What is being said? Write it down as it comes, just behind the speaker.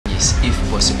Please, if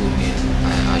possible,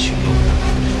 I should know.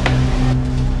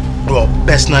 Well,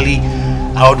 personally,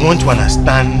 I would want to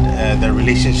understand the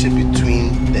relationship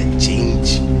between the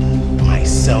change,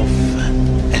 myself,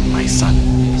 and my son.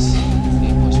 Yes,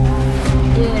 if possible.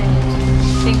 Yeah,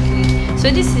 thank you. So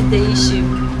this is the issue.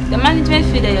 The management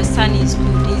feel that your son is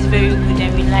good, he's very good,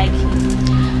 and we like him.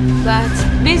 But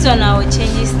based on our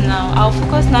changes now, our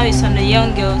focus now is on the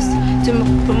young girls to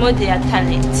promote their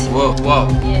talent. Whoa, wow.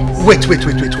 Yes. Wait,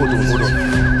 hold on.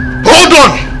 Hold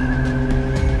on!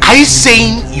 Are you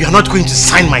saying you are not going to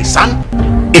sign my son?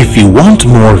 If you want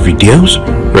more videos,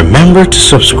 remember to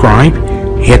subscribe,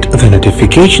 hit the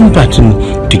notification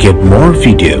button to get more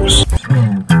videos.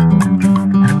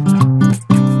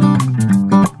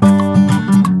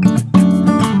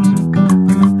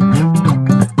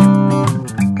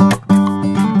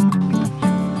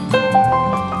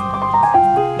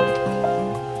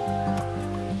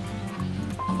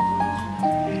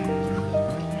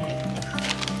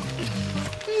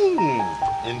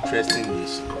 Interesting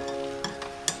dish.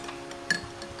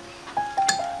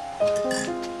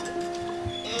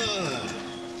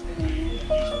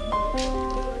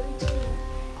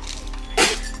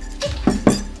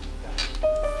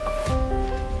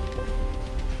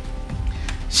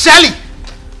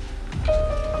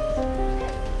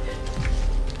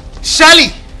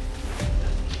 Shelly!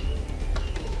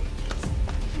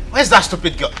 Where's that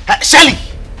stupid girl? Shelly!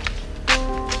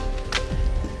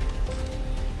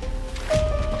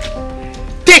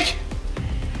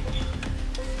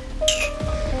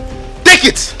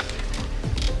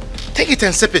 Take it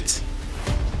and sip it.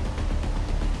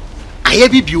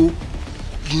 You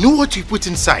know what you put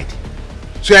inside,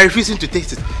 so you are refusing to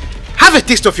taste it. Have a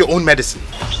taste of your own medicine.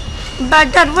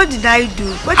 But Dad, what did I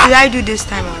do? What did I do this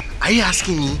time around? Are you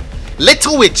asking me?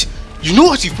 Little witch, you know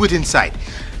what you put inside.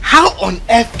 How on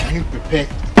earth can you prepare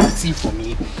tea for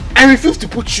me and refuse to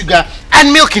put sugar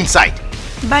and milk inside?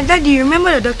 But Dad, do you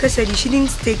remember the doctor said you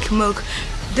shouldn't take milk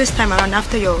this time around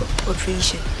after your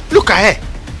operation? Look at her.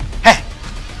 Hey,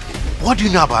 what do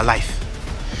you know about life?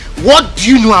 What do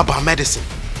you know about medicine?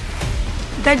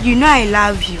 Dad, you know I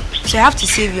love you, so I have to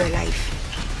save your life.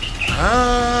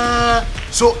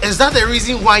 So is that the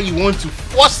reason why you want to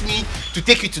force me to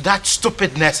take you to that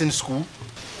stupid nursing school?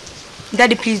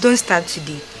 Daddy, please don't start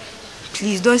today.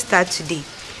 Please don't start today.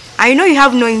 I know you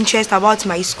have no interest about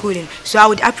my schooling, so I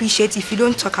would appreciate if you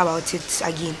don't talk about it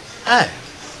again. Hey.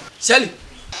 Shelly,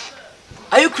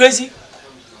 are you crazy?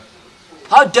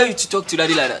 How dare you to talk to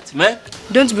Daddy like that, man?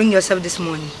 Don't bring yourself this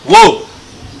morning. Whoa!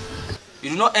 You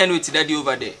do not end with Daddy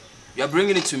over there. You are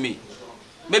bringing it to me.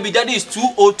 Maybe Daddy is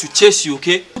too old to chase you,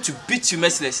 okay? To beat you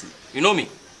mercilessly. You know me?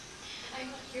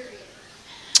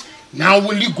 Now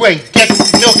will you go and get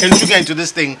milk and sugar into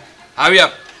this thing? Hurry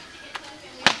up.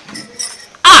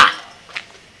 Ah!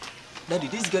 Daddy,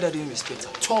 this girl doesn't respect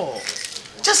at all.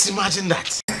 Just imagine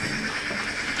that.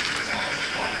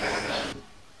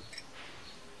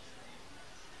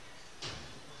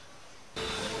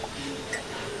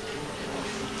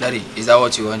 Daddy, is that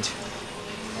what you want?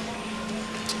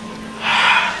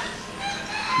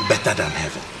 Better than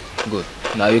heaven. Good.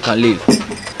 Now you can leave.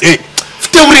 Hey,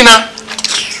 now.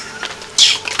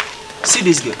 See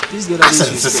this girl. This girl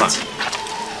doesn't respect.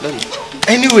 Daddy.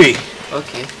 Anyway.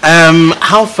 Okay.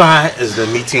 How far is the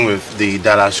meeting with the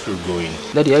Dallas crew going?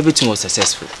 Daddy, everything was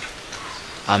successful.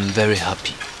 I'm very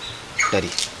happy. Daddy,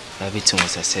 everything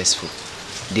was successful.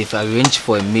 They've arranged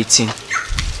for a meeting,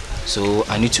 so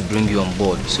I need to bring you on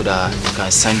board so that you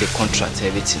can sign the contract,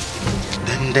 everything.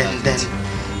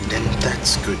 Then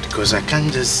that's good, because I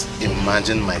can't just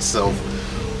imagine myself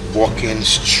walking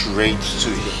straight to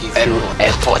Heathrow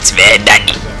Airport, man,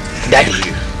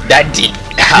 Daddy.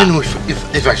 I don't know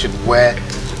if I should wear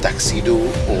a tuxedo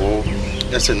or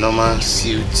just a normal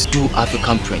suit. Do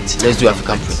African print. Let's do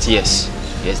African print. Yes,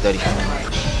 Daddy.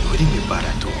 It wouldn't be bad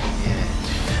at all.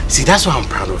 Yeah. See, that's why I'm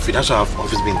proud of you. That's why I've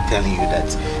always been telling you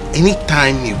that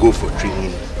anytime you go for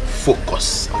training,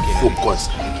 focus.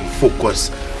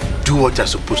 Do what you're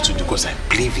supposed to do, because I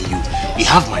believe in you. You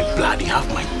have my blood, you have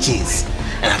my genes,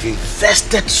 and I've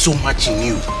invested so much in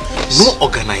you. No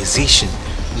organization,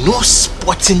 no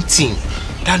sporting team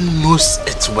that knows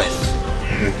its worth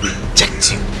will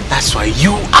reject you. That's why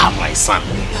you are my son,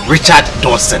 Richard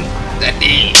Dawson.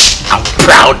 Daddy, I'm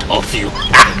proud of you.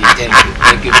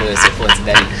 Thank you for your support,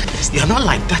 Daddy. You're not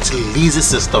like that lazy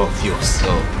sister of yours.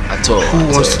 No, at all.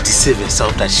 Who wants to deceive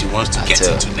herself that she wants to get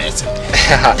into nursing.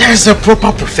 There is a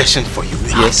proper profession for you.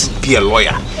 You have to be a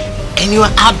lawyer. And you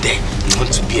are out there, you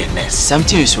want to be a nurse.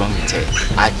 Something is wrong with her.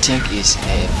 I think it's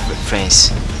her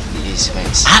friends. his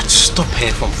friends. I had to stop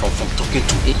her from talking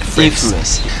to friends.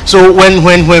 Influence. So when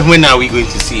are we going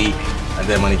to see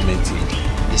the management team?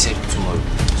 They said tomorrow.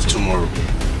 Tomorrow.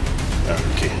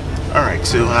 Okay. Alright,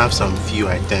 so I have some few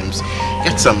items.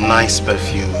 Get some nice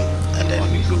perfume and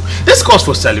then we go. This calls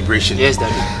for celebration. Yes,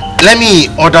 Daddy. Let me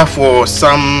order for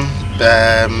some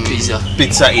pizza.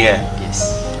 Pizza, yeah.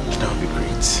 Yes. That would be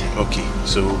great. Okay,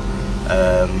 so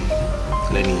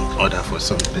let me order for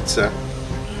some pizza.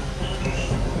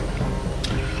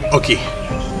 Okay.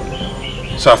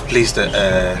 So I've placed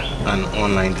an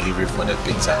online delivery for the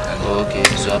pizza. Okay,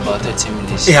 so about 30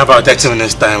 minutes. Yeah, about 30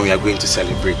 minutes time we are going to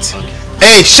celebrate. Okay.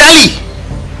 Hey, Shelly!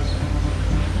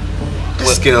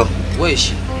 This girl. Where is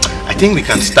she? I think we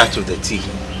can start with the tea.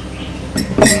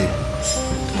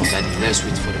 No, Daddy, let's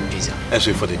wait for the pizza. Let's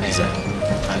wait for the pizza.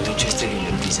 I'm interested in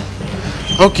the pizza.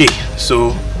 Okay,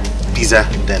 so pizza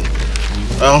then.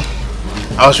 Well,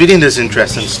 I was reading this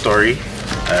interesting story.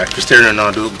 Cristiano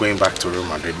Ronaldo going back to Real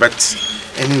Madrid. But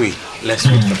anyway, let's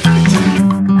wait for the pizza.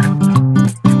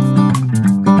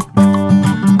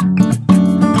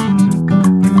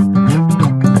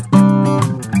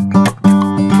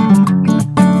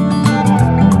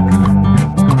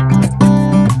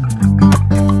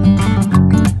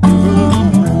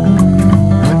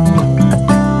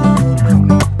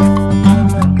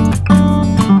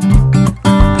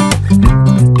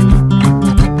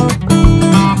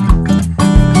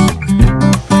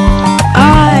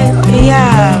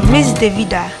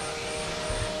 Davida.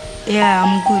 Yeah,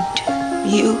 I'm good.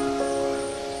 You?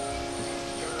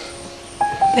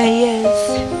 Yes.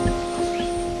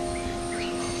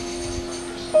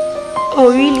 Oh,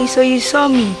 really? So you saw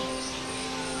me?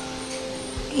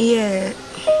 Yeah.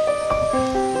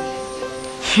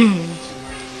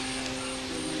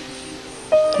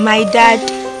 My dad.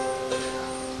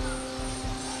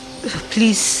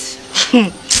 Please.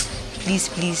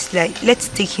 please. Like, let's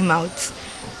take him out.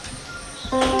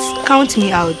 Count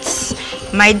me out.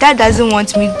 My dad doesn't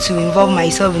want me to involve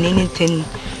myself in anything,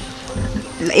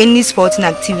 any sporting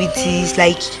activities,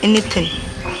 like anything.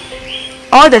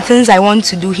 All the things I want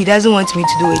to do, he doesn't want me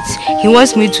to do it. He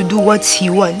wants me to do what he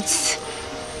wants.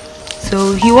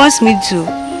 So he wants me to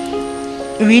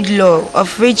read law,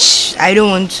 of which I don't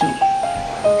want to.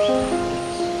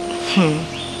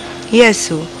 Yes,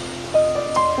 so.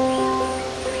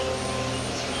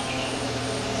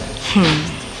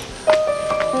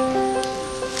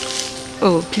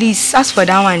 Oh, please, ask for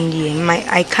that one, dear.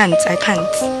 I can't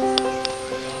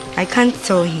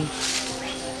tell him.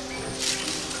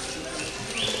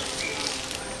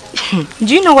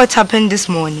 Do you know what happened this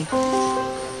morning?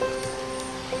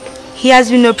 He has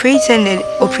been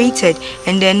operated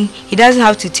and then he doesn't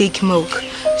have to take milk.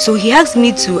 So he asked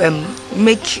me to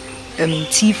make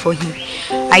tea for him.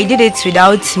 I did it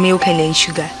without milk and then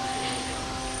sugar.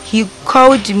 He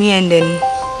called me and then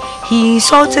he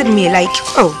insulted me like,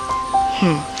 oh,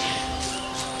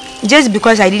 just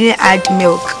because I didn't add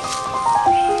milk.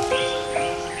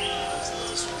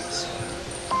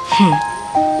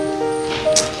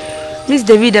 Miss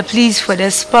Davida, please, for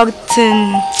the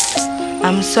sporting,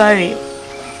 I'm sorry.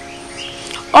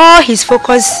 All his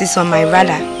focus is on my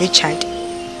brother, Richard.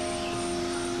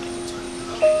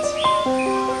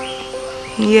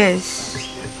 Yes.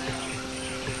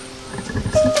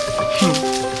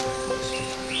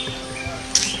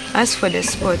 As for the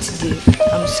sports, dear,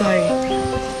 I'm sorry.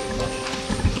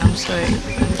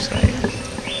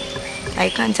 I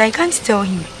can't tell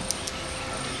him.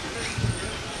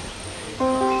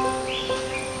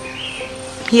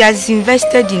 He has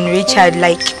invested in Richard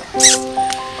like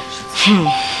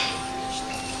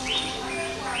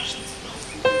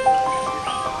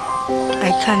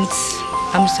I can't.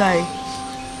 I'm sorry.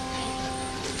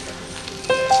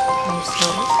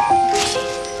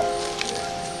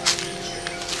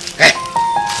 Hey!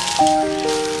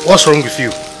 What's wrong with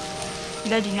you?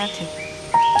 Daddy, nothing.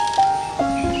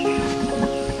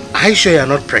 Are you sure you're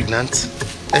not pregnant?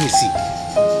 Let me see.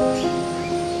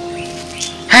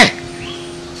 Hey!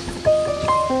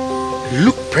 You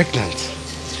look pregnant.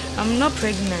 I'm not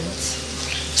pregnant.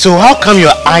 So how come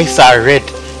your eyes are red?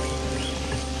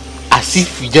 As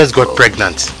if you just got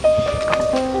pregnant.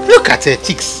 Look at her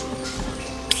cheeks.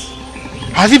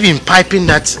 Have you been piping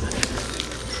that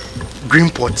green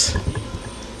pot?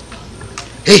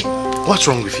 Hey, what's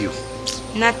wrong with you?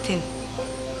 Nothing.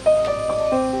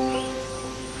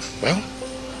 Well,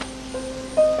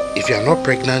 if you are not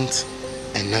pregnant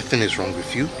and nothing is wrong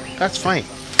with you, that's fine.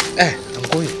 I'm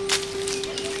going.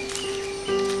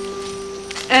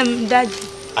 Daddy.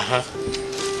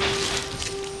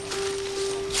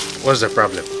 What's the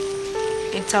problem?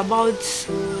 It's about...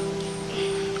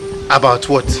 About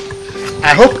what?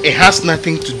 I hope it has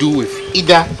nothing to do with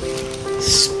either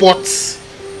sports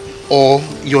or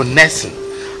your nursing.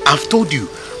 I've told you,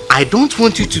 I don't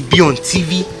want you to be on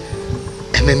TV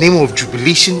in the name of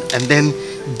jubilation and then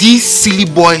these silly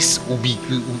boys will be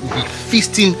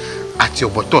feasting at your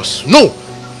buttocks. No,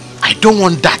 I don't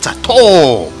want that at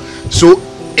all. So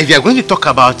if you're going to talk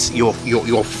about your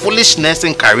foolish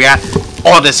nursing career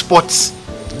or the sports,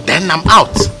 then I'm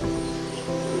out.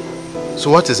 So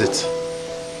what is it?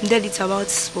 Dad, it's about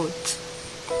sports.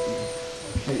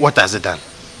 What has it done?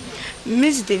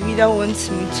 Miss Davida wants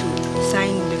me to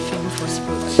sign the film for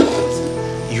sports.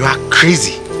 You are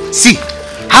crazy. See,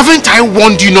 haven't I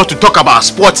warned you not to talk about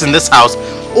sports in this house?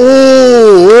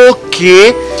 Oh,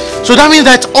 okay. So that means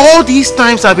that all these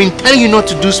times I've been telling you not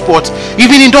to do sports, you've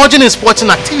been indulging in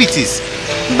sporting activities.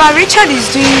 But Richard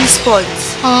is doing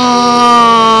sports.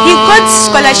 He got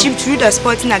scholarship through the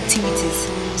sporting activities.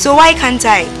 So why can't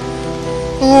I?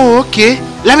 Oh, okay.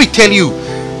 Let me tell you,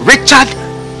 Richard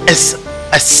is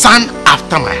a son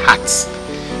after my heart.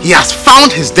 He has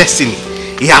found his destiny.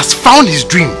 He has found his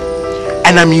dream.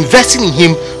 And I'm investing in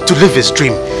him to live his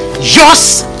dream.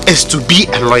 Yours is to be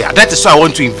a lawyer. That is why I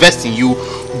want to invest in you.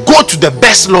 Go to the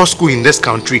best law school in this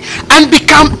country and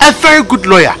become a very good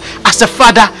lawyer. As a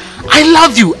father, I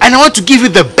love you and I want to give you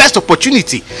the best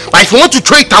opportunity. But if you want to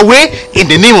throw it away in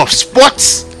the name of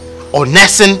sports or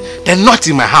nursing, then not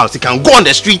in my house. You can go on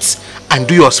the streets and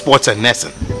do your sports and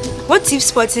nursing. What if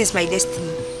sporting is my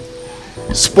destiny?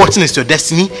 Sporting is your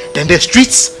destiny, then the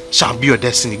streets shall be your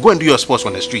destiny. Go and do your sports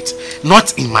on the streets,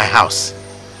 not in my house.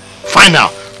 Fine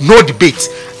now, no debate,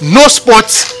 no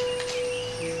sports,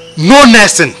 no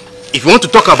nursing. If you want to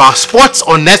talk about sports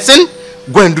or nursing,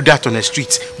 go and do that on the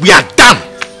streets. We are done.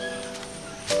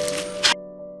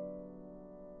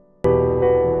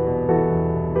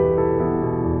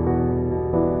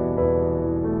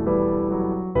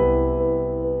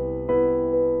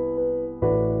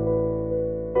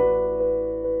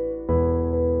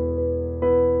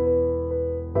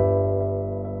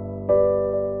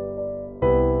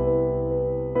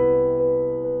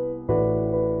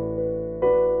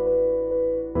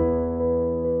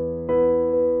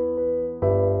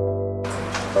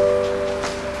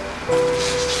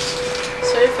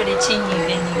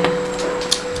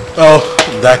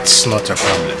 Oh, that's not a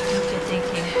problem. Okay, thank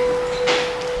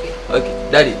you.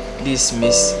 Okay, Daddy, this is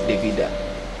Miss Davida,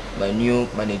 my new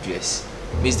manageress.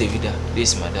 Miss Davida,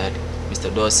 this is my dad, Mr.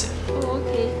 Dawson. Oh,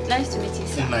 okay. Nice to meet you,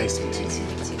 sir. Nice to meet you. Nice to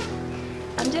meet you.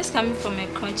 I'm just coming from a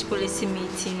crunch policy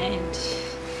meeting and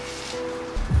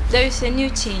there is a new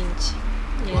change.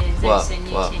 Yes, there is a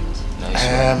new change.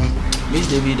 Nice. Miss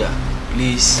Davida,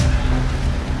 please,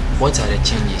 what are the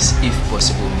changes, if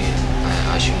possible,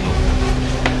 I should know?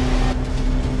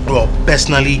 Well,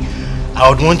 personally, I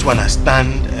would want to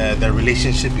understand the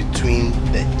relationship between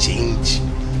the change,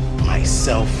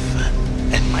 myself,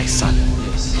 and my son.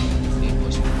 Yes, if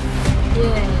possible.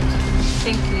 Yeah,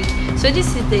 thank you. So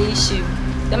this is the issue.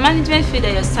 The management feel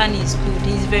that your son is good,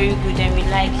 he's very good and we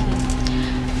like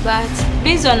him. But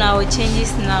based on our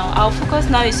changes now, our focus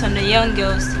now is on the young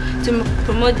girls to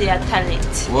promote their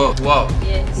talent. Wow.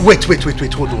 Yes. Yes. Wait,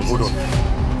 hold on.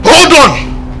 Hold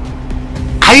on!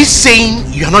 Are you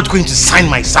saying you are not going to sign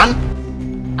my son?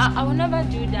 I will never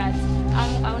do that.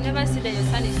 I will never say that your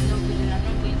son is no good and I'm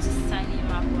not going to sign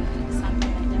him up or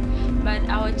something like that. But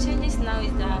our changes now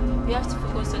is that we have to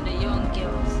focus on the young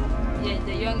girls. Yeah,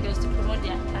 the young girls to promote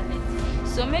their talent.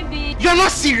 So maybe... You're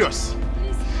not serious!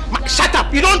 Shut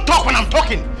up! You don't talk when I'm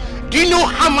talking! Do you know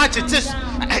how much it is?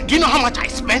 Do you know how much I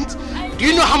spent? Do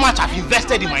you know how much I've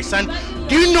invested in my son?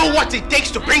 Do you know what it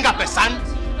takes to bring up a son?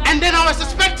 And then I was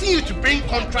expecting you to bring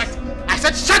contracts. I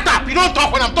said, shut up! You don't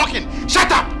talk when I'm talking! Shut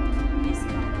up!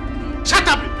 Shut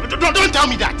up! Don't tell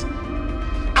me that!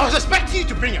 I was expecting you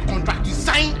to bring a contract. You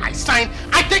sign, I sign,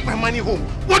 I take my money home.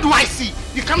 What do I see?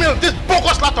 You come in with this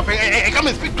bogus laptop and come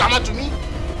and speak grammar to me?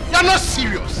 You're not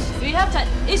serious. We have to...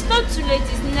 It's not too late.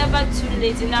 It's never too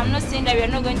late. And I'm not saying that we are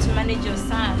not going to manage your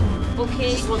son.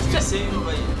 Okay? That's what you're saying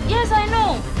over here. Yes, I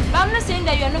know. But I'm not saying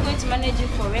that you are not going to manage it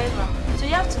forever. So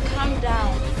you have to calm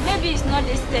down. Maybe it's not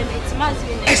this term. It must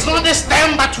be next. It's not this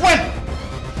time, but when?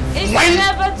 It's when?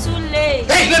 never too late.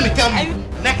 Hey, let me tell you.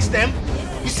 Next time,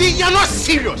 you see, you're not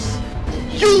serious.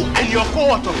 You and your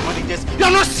cohort of managers,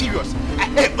 you're not serious.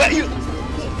 But you...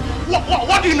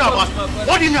 What do you know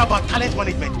about talent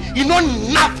management? You know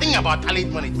nothing about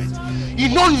talent management. You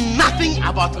know nothing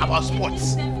about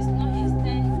sports.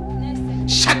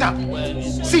 Shut up.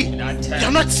 See,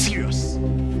 you're not serious.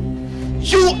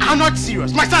 You are not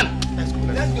serious. My son. Let's go.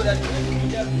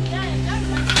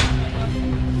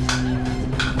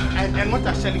 And what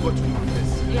has Shelly got to do with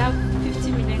this? You have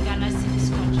 50 million Ghana cedis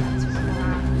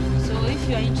if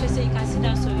you are interested, you can sit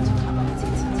down so we talk about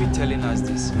it. You've been telling us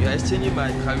this. You are exchanging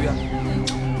my career.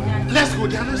 Let's go,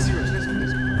 they are not serious. Let's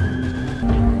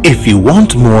go. If you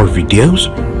want more videos,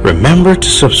 remember to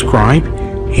subscribe,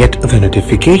 hit the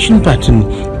notification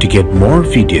button to get more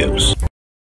videos.